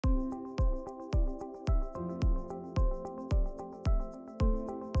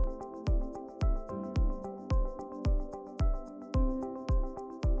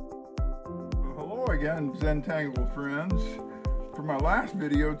again, Zentangle friends. For my last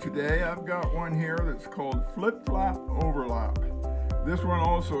video today, I've got one here that's called Flip-Flop Overlap. This one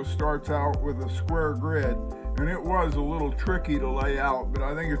also starts out with a square grid, and it was a little tricky to lay out, but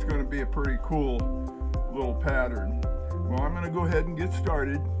I think it's going to be a pretty cool little pattern. Well, I'm going to go ahead and get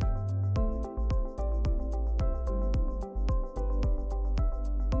started.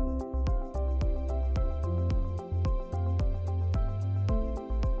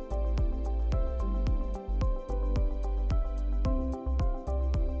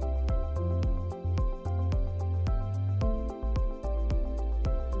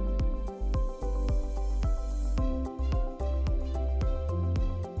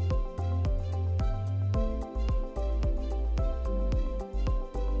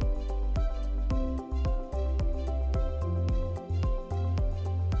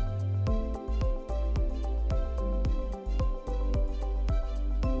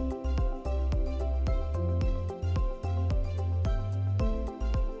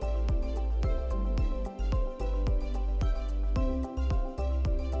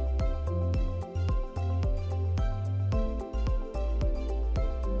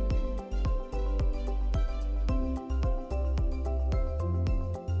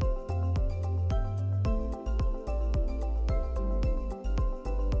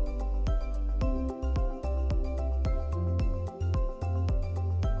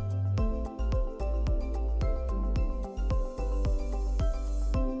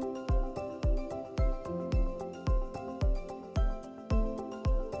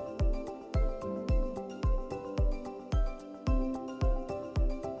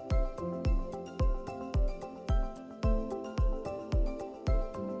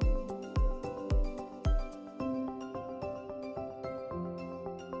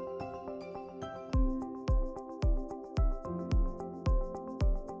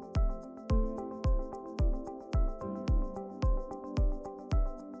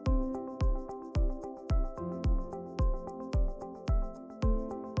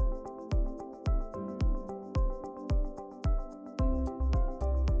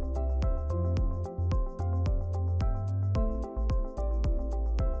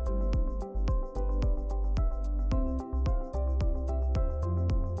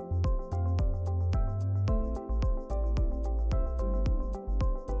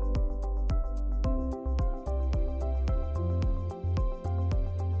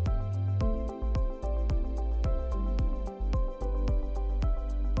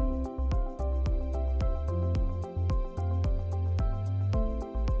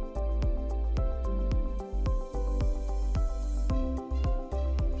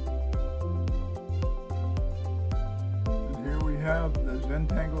 Have the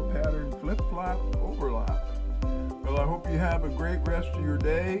Zentangle pattern flip-flop overlap. Well, I hope you have a great rest of your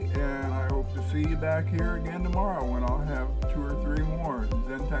day, and I hope to see you back here again tomorrow when I'll have 2 or 3 more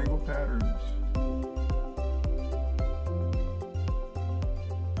Zentangle patterns.